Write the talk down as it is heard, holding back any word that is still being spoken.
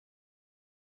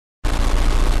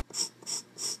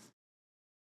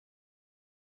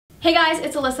Hey guys,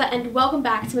 it's Alyssa and welcome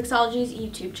back to Mixology's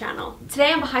YouTube channel.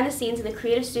 Today I'm behind the scenes in the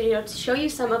creative studio to show you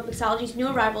some of Mixology's new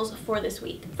arrivals for this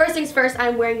week. First things first,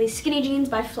 I'm wearing these skinny jeans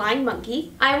by Flying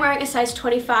Monkey. I'm wearing a size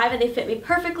 25 and they fit me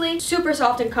perfectly. Super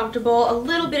soft and comfortable, a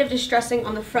little bit of distressing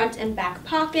on the front and back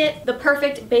pocket. The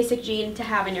perfect basic jean to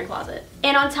have in your closet.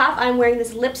 And on top, I'm wearing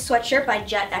this lip sweatshirt by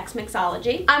Jet X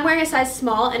Mixology. I'm wearing a size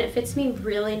small and it fits me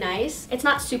really nice. It's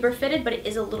not super fitted, but it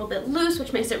is a little bit loose,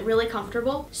 which makes it really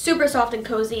comfortable. Super soft and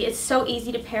cozy. It's so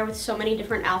easy to pair with so many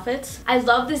different outfits. I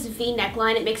love this V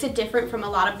neckline. It makes it different from a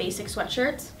lot of basic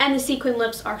sweatshirts. And the sequin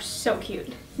lips are so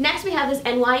cute. Next we have this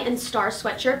NY and Star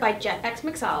sweatshirt by Jet X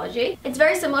Mixology. It's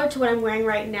very similar to what I'm wearing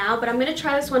right now, but I'm going to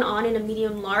try this one on in a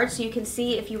medium large so you can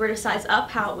see if you were to size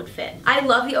up how it would fit. I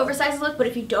love the oversized look, but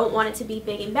if you don't want it to be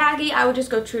big and baggy, I would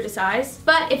just go true to size.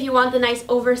 But if you want the nice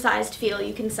oversized feel,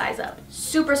 you can size up.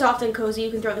 Super soft and cozy. You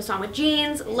can throw this on with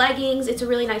jeans, leggings. It's a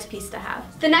really nice piece to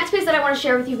have. The next piece that I want to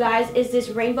share with you guys is this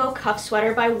rainbow cuff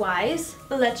sweater by Wise.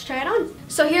 Let's try it on.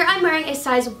 So here I'm wearing a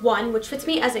size 1, which fits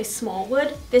me as a small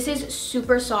would. This is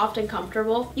super soft and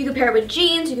comfortable. You can pair it with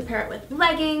jeans, you can pair it with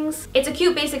leggings. It's a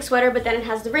cute basic sweater, but then it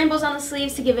has the rainbows on the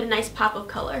sleeves to give it a nice pop of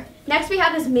color. Next we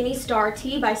have this mini star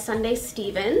tee by Sunday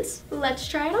Stevens. Let's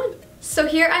try it on. So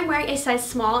here I'm wearing a size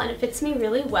small and it fits me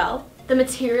really well. The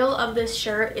material of this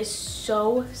shirt is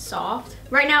so soft.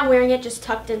 Right now I'm wearing it just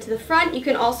tucked into the front. You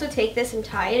can also take this and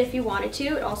tie it if you wanted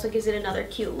to. It also gives it another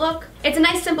cute look. It's a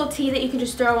nice simple tee that you can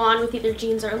just throw on with either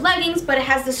jeans or leggings, but it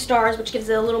has the stars, which gives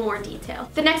it a little more detail.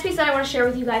 The next piece that I want to share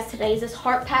with you guys today is this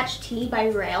heart patch tee by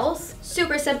Rails.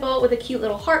 Super simple with a cute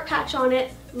little heart patch on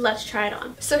it. Let's try it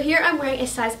on. So here I'm wearing a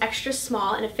size extra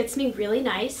small and it fits me really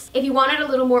nice. If you wanted a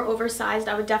little more oversized,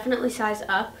 I would definitely size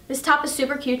up. This top is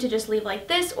super cute to just leave like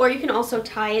this, or you can also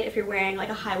tie it if you're wearing like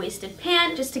a high-waisted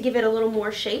pant just to give it a little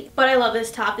more shape. But I love this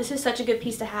top. This is such a good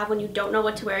piece to have when you don't know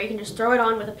what to wear. You can just throw it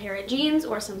on with a pair of jeans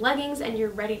or some leggings and you're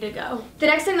ready to go. The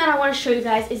next thing that I want to show you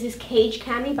guys is this cage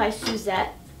cami by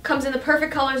Suzette. Comes in the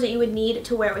perfect colors that you would need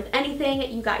to wear with anything.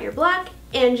 You got your black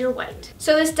and your white.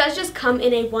 So this does just come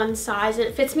in a 1 size and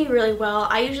it fits me really well.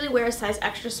 I usually wear a size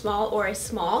extra small or a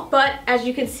small, but as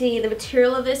you can see, the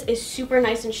material of this is super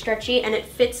nice and stretchy and it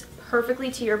fits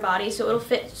perfectly to your body, so it'll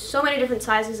fit so many different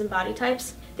sizes and body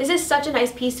types. This is such a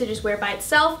nice piece to just wear by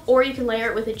itself, or you can layer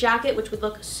it with a jacket, which would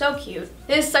look so cute.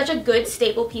 This is such a good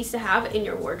staple piece to have in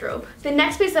your wardrobe. The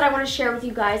next piece that I want to share with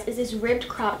you guys is this ribbed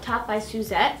crop top by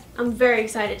Suzette. I'm very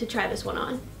excited to try this one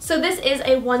on. So this is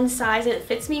a 1 size and it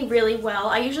fits me really well.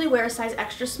 I usually wear a size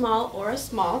extra small or a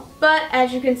small, but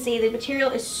as you can see, the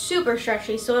material is super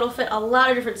stretchy, so it'll fit a lot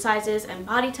of different sizes and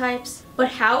body types. But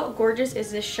how gorgeous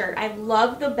is this shirt? I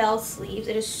love the bell sleeves.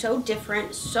 It is so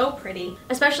different, so pretty,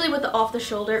 especially with the off the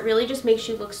shoulder. It really just makes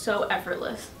you look so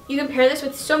effortless. You can pair this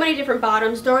with so many different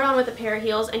bottoms, throw it on with a pair of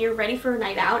heels, and you're ready for a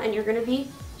night out and you're gonna be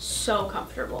so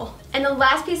comfortable. And the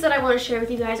last piece that I want to share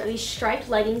with you guys are these striped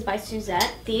leggings by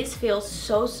Suzette. These feel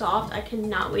so soft. I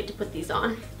cannot wait to put these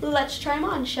on. Let's try them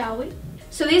on, shall we?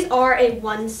 So these are a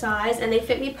 1 size and they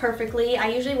fit me perfectly. I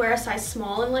usually wear a size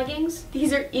small in leggings.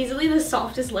 These are easily the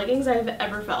softest leggings I've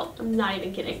ever felt. I'm not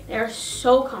even kidding. They're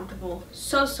so comfortable,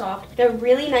 so soft. They're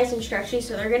really nice and stretchy,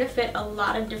 so they're gonna fit a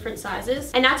lot of different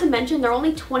sizes. And not to mention, they're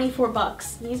only 24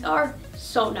 bucks. These are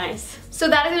so nice. So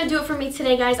that is gonna do it for me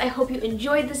today, guys. I hope you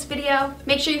enjoyed this video.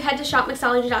 Make sure you head to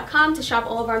shopmixology.com to shop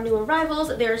all of our new arrivals.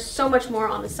 There's so much more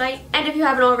on the site. And if you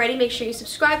haven't already, make sure you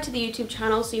subscribe to the YouTube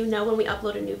channel so you know when we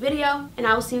upload a new video. And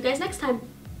I will see you guys next time.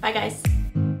 Bye, guys.